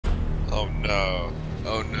Oh no.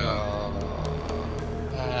 Oh no.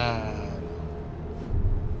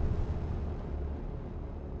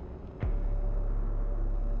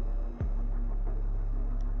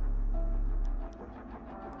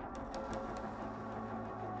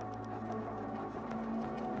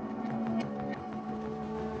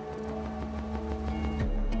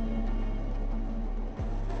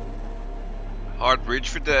 Hard bridge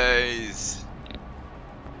for days.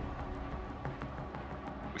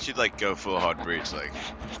 We should like go full hard bridge. Like,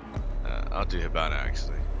 I'll do Habana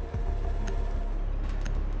actually.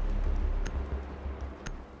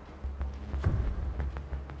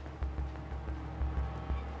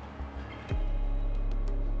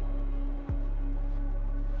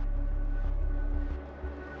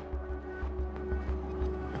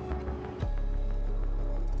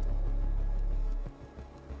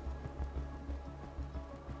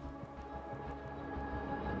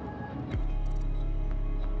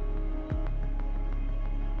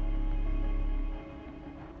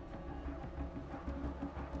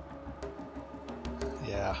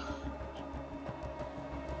 Yeah.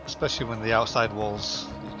 Especially when the outside walls,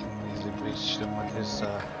 you can easily breach them with his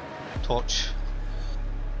torch.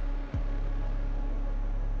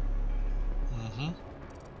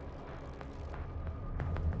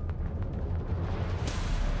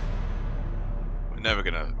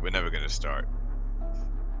 We're never gonna start.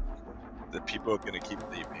 The people are gonna keep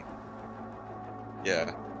leaving.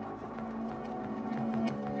 Yeah.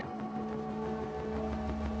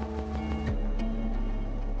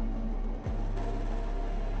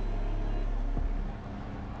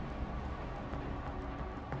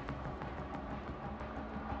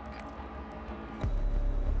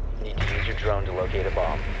 Need to use your drone to locate a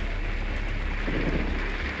bomb.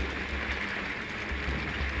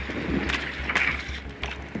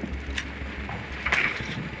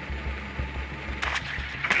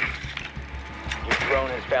 Your drone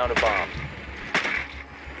has found a bomb.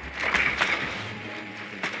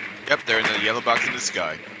 Yep, they're in the yellow box in the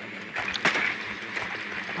sky.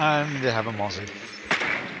 And they have a Mozzie.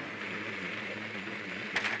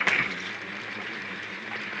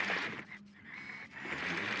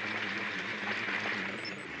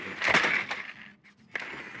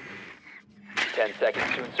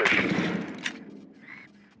 Seconds to insertion.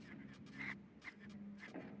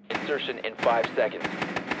 Insertion in 5 seconds.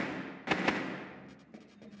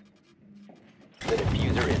 The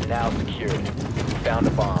diffuser is now secured. You found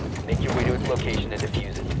a bomb. Make your way to its location and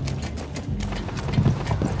defuse it.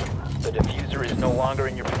 The diffuser is no longer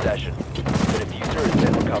in your possession. The diffuser has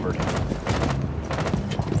been recovered.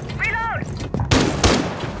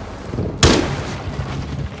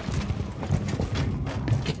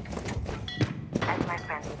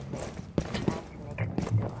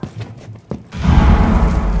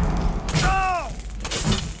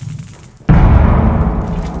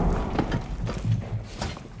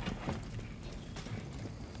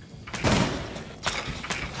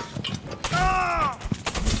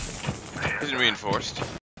 Isn't reinforced.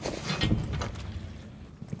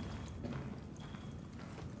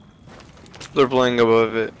 They're playing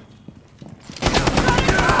above it.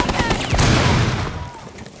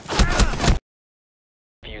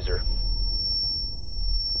 Diffuser.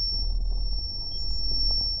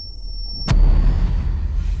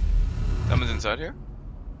 Someone's inside here?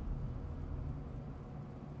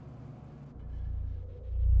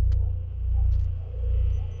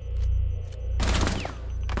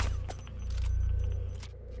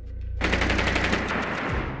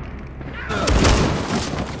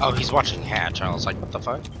 Oh, he's watching Hatch. I was like, what the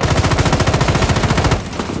fuck?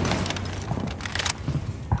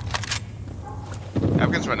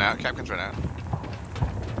 Capcan's run out. Capcan's run out.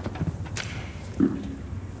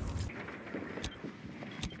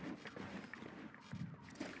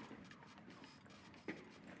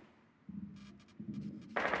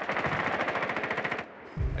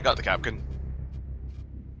 I got the Capcan.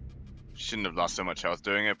 Shouldn't have lost so much health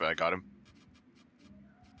doing it, but I got him.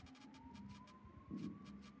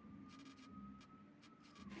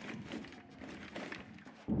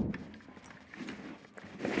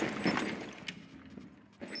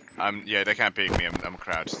 Yeah, they can't peek me. I'm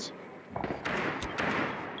crouched.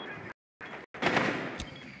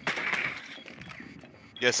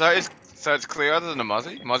 Yeah, so it's clear other than the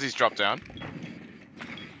Mozzie. Mozzie's dropped down.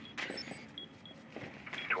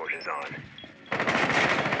 Torch is on.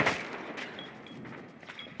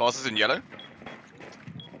 Boss is in yellow.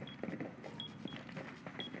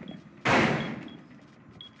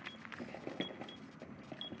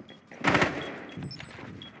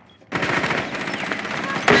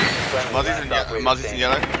 Mozzie's in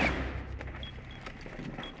yellow.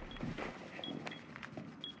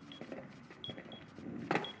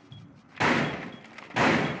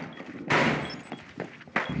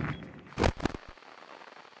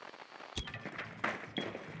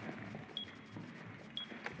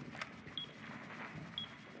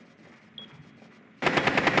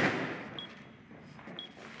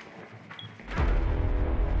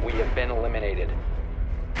 been eliminated.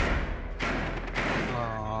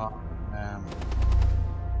 Oh, man.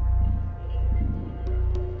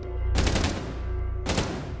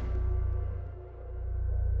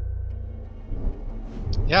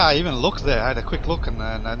 Yeah, I even looked there. I had a quick look and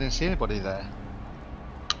I didn't see anybody there.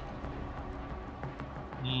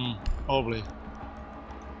 Probably.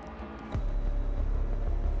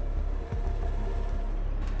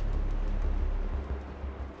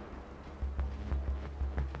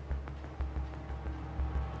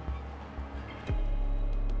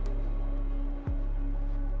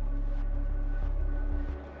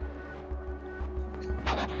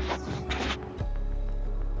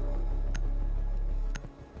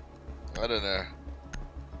 I don't know.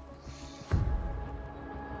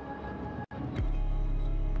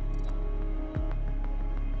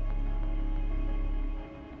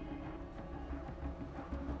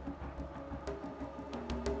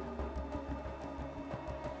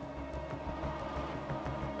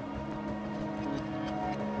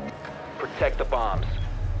 Protect the bombs.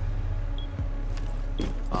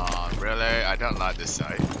 Oh, really? I don't like this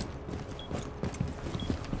site.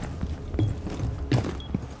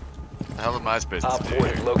 The hell am I supposed Op to 4 do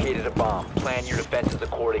has here? located a bomb. Plan your defenses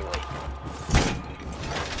accordingly.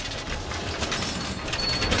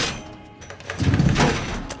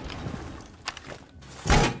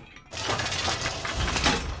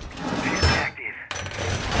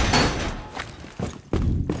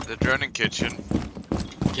 The droning kitchen.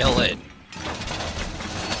 Kill it.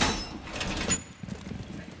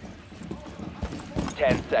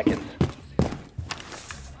 Ten seconds.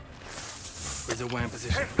 Where's the WAM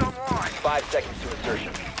position? 5 seconds to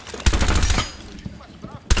insertion.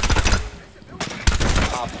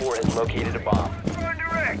 Op 4 has located a bomb.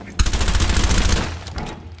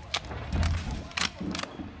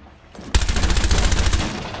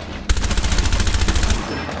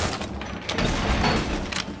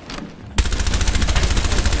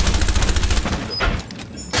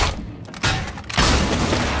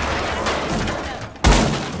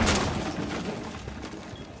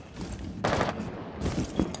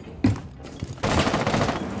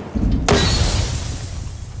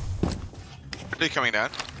 Are you coming down?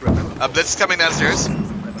 Blitz is coming downstairs. Op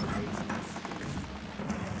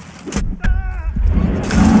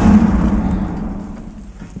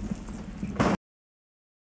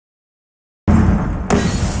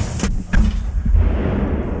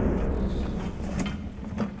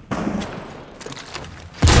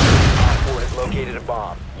 4 has located a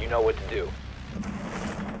bomb. You know what to do.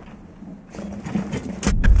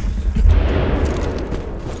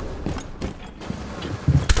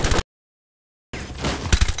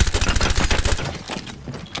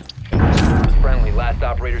 Friendly, last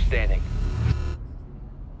operator standing.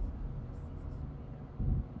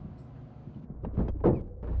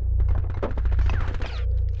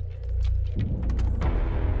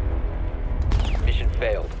 Mission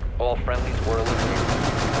failed. All friendlies were eliminated.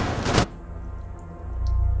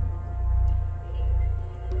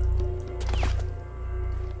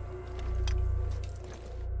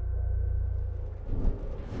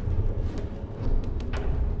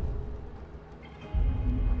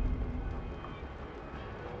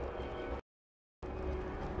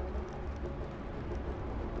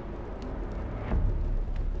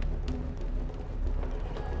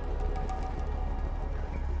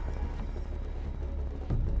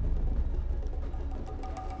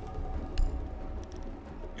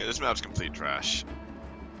 Yeah, this map's complete trash.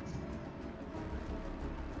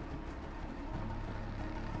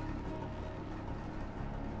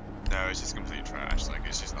 No, it's just complete trash. Like,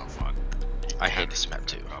 it's just not fun. I hate this map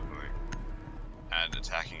too. Properly. And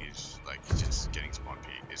attacking is like just getting spawn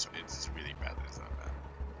peek. It's really bad that it's that bad.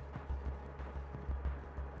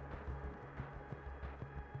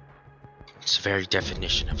 It's the very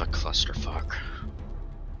definition of a clusterfuck.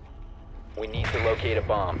 We need to locate a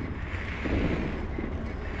bomb.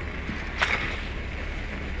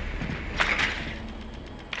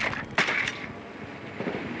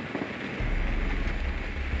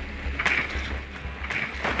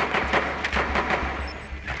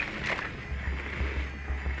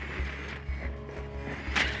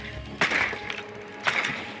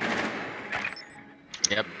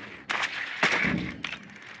 Yep.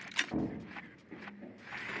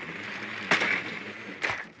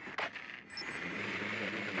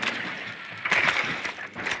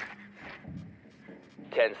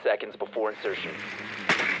 Seconds before insertion.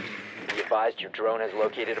 Be advised your drone has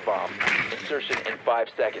located a bomb. Insertion in 5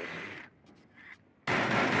 seconds.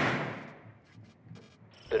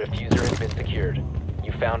 The diffuser has been secured.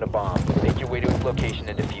 You found a bomb. Make your way to its location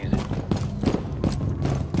and defuse it.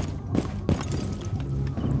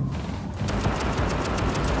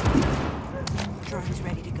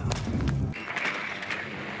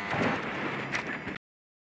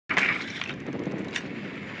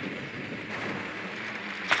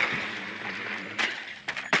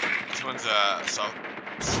 is soft.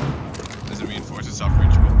 Is it reinforced? It's soft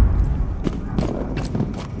reachable.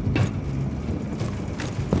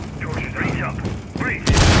 Torches reach up. Breach.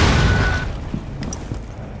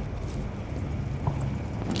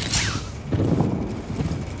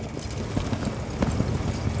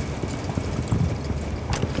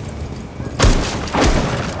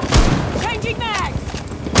 Changing mags!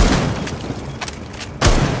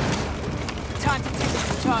 Time to take it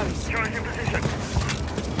to toes. Charge in position.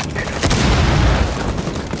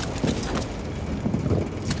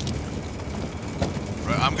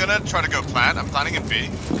 Right, I'm gonna try to go plant. I'm planning in B.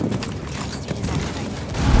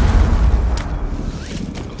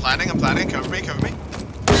 I'm planning. Cover me.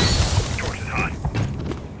 Torch is hot.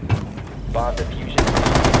 Bomb diffusion.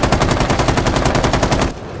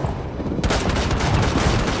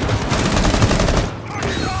 Torch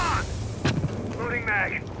is on! Loading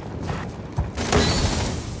mag.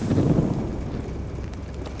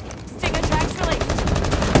 Stinger tracks released.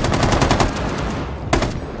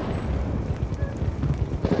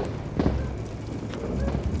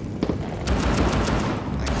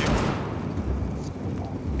 Thank you.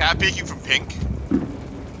 Cat peeking from pink.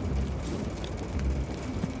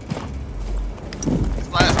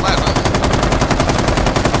 Splash.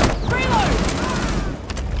 Reload!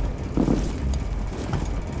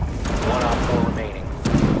 One Op 4 remaining.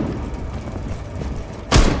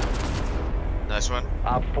 Nice one.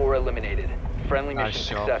 Op 4 eliminated. Friendly Nice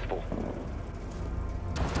mission job. successful.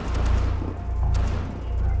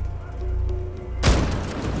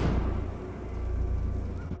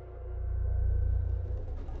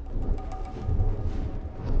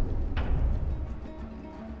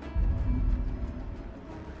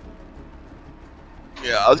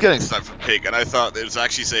 Yeah, I was getting sniped from pink, and I thought it was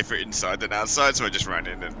actually safer inside than outside, so I just ran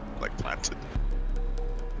in and like planted.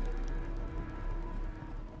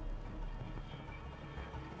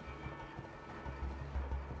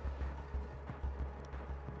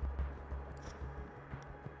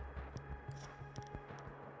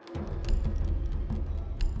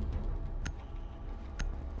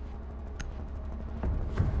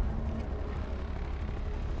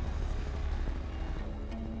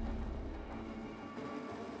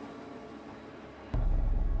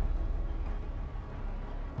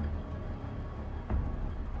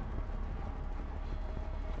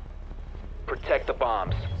 Protect the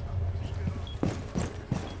bombs.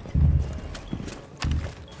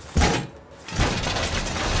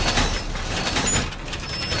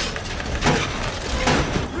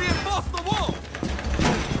 Reinforce the wall!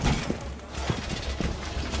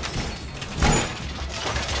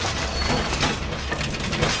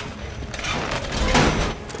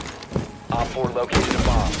 Op 4 located a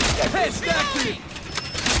bomb. Protect it. Pest active!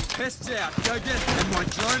 Pests out, go get it. And my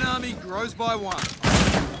drone army grows by one.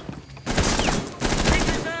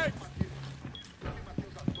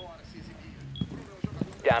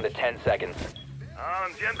 Down to 10 seconds.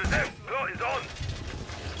 Bien besetzt. Go is on.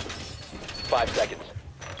 5 seconds.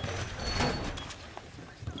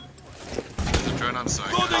 There's a drone on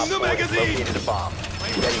site. Op 4 has located a bomb.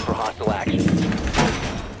 Be ready for hostile action.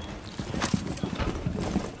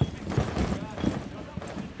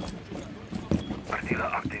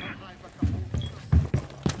 Artiller active.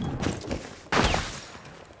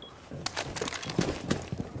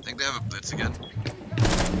 I think they have a blitz again.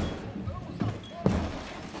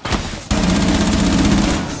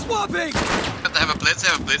 Swapping! They have a blitz.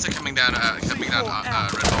 They're coming down red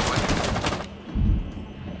hallway.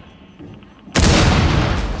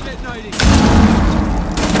 Detonating!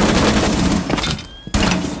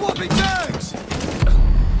 Swapping mags!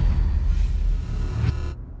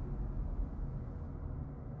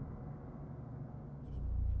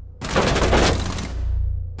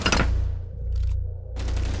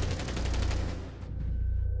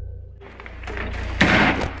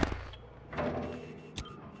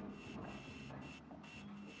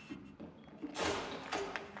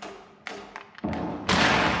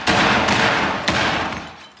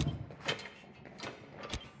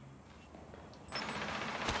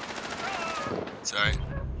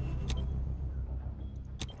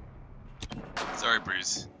 Sorry,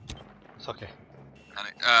 Breeze. It's okay.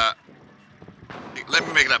 Honey, let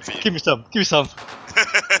me make it up for you. Give me some.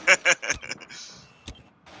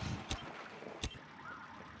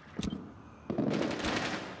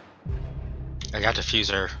 I got the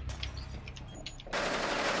fuser.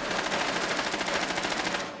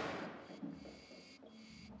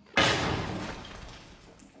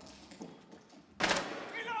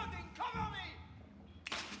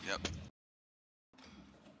 Yep.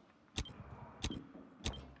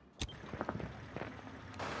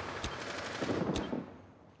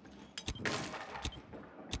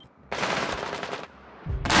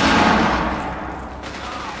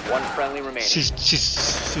 One friendly remaining.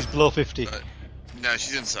 She's below 50. No,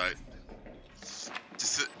 she's inside.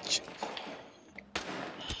 Just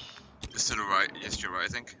to the right. Yes, you're right, I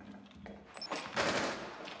think.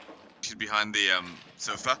 She's behind the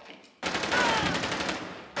sofa.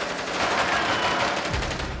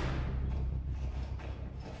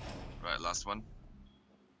 Right, last one.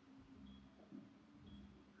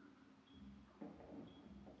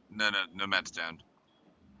 No mats down.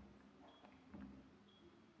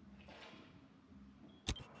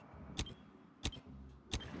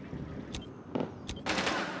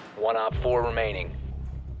 One op 4 remaining.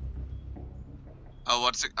 I'll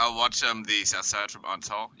watch the south side from Aunt's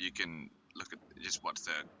Hall. You can look at just watch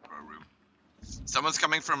the grow room. Someone's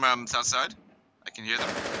coming from south side. I can hear them.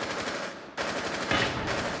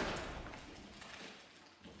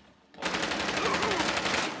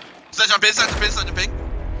 Sledge jumping.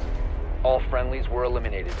 All friendlies were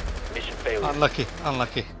eliminated. Mission failure. Unlucky.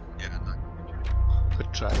 Yeah,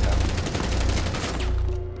 Good try, yeah.